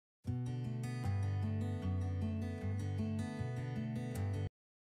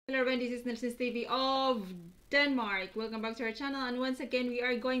Hello everyone, this is NielsensTV of Denmark. Welcome back to our channel, and once again we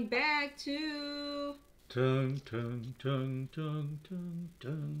are going back to Konnichiwa.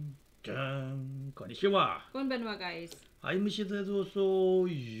 Konbanwa, guys. Yeah,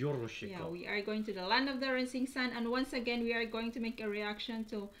 we are going to the land of the rising sun, and once again we are going to make a reaction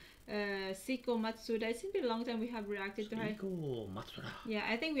to Seiko Matsuda. It's been a long time we have reacted to her. Seiko Matsuda. Yeah,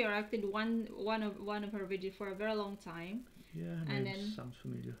 I think we reacted one of her videos for a very long time. Yeah, and name then sounds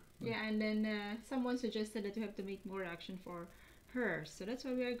familiar. Yeah, and then someone suggested that we have to make more reaction for her, so that's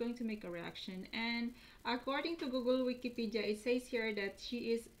why we are going to make a reaction. And according to Google Wikipedia, it says here that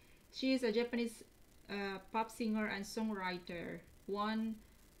she is a Japanese pop singer and songwriter,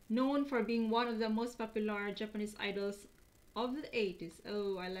 known for being one of the most popular Japanese idols of the 80s.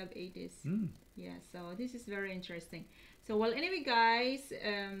 Oh, I love 80s. Yeah, so this is very interesting. So, well, anyway, guys,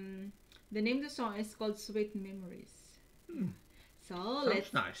 the name of the song is called Sweet Memories. So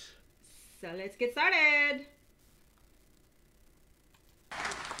Sounds nice. So let's get started.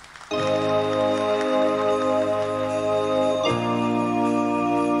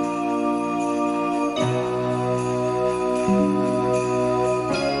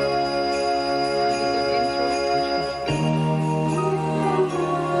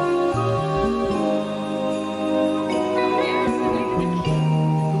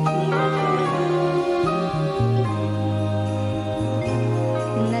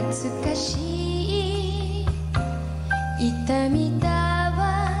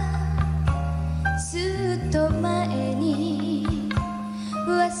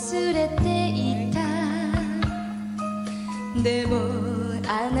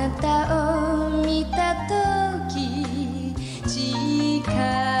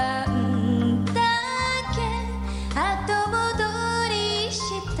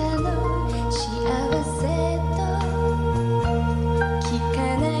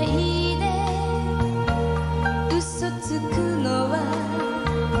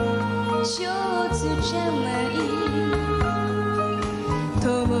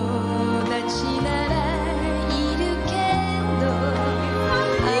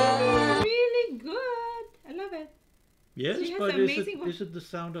 Yes, but is it the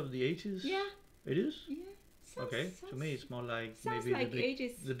sound of the 80s? Yeah. It is? Yeah. Okay, to me it's more like maybe like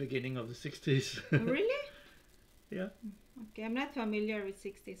the beginning of the 60s. Really? Yeah. Okay, I'm not familiar with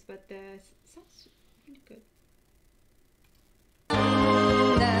 60s, but sounds really good.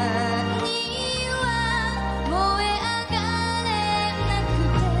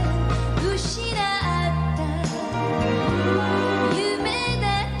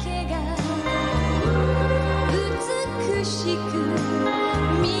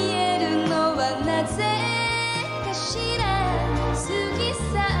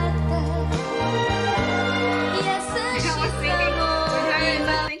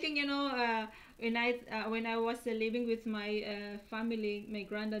 When I was living with my family, my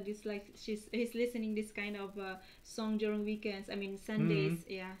granddad is like he's listening this kind of song during weekends. I mean Sundays.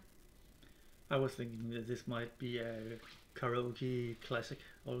 Yeah. I was thinking that this might be a karaoke classic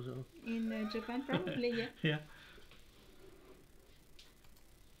also. In Japan, probably. Yeah. Yeah.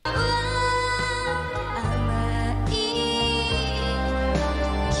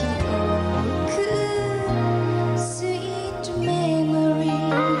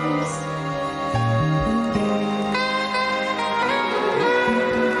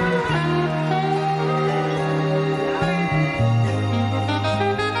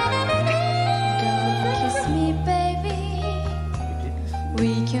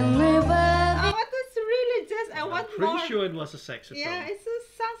 Pretty sure it was a saxophone. Yeah, it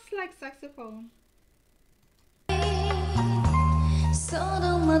sounds like saxophone. So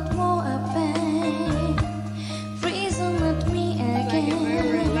don't let more pain freeze on let me again.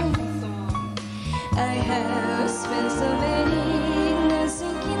 I have spent so many nights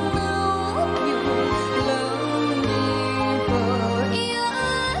thinking of you, longing for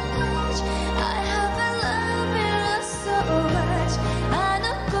your touch. I have loved you so much. I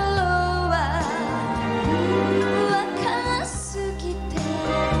don't go.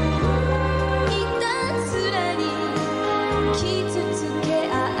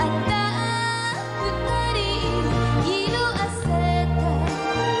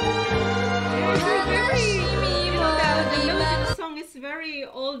 Very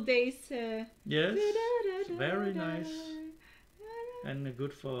old days. Yes, very nice and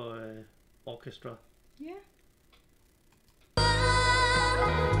good for orchestra. Yeah.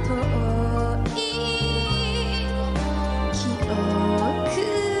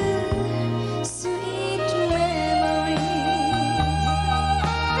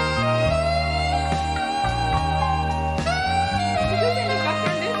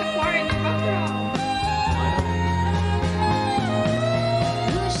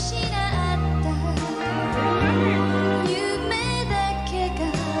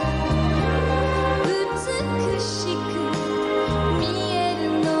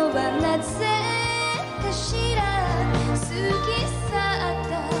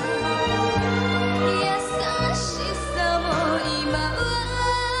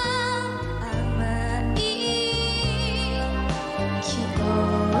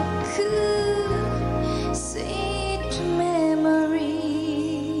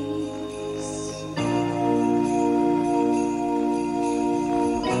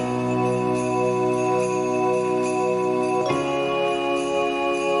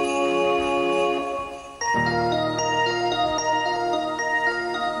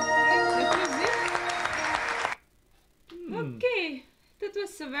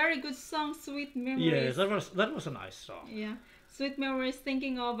 very good song, Sweet Memories. Yes, that was a nice song. Yeah, Sweet Memories,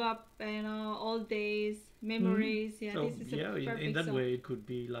 thinking of old days, memories. Yeah, So this is a yeah, in perfect that song. way it could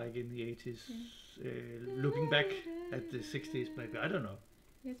be like in the 80s, looking back at the 60s maybe. I don't know.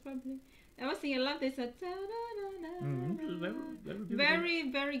 Yes, probably. I was thinking, I love this. Very, very beautiful. Very,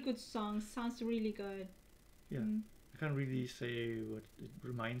 very good song. Sounds really good. Yeah. Mm. I can't really say what it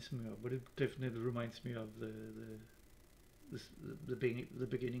reminds me of, but it definitely reminds me of the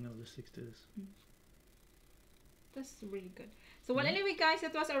beginning of the 60s. That's really good. So well, anyway, guys,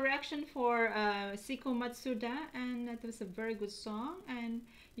 that was a reaction for Seiko Matsuda, and that was a very good song. And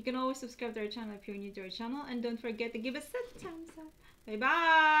you can always subscribe to our channel if you're new to our channel, and don't forget to give us a thumbs up. Bye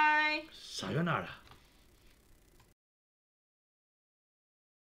bye. Sayonara.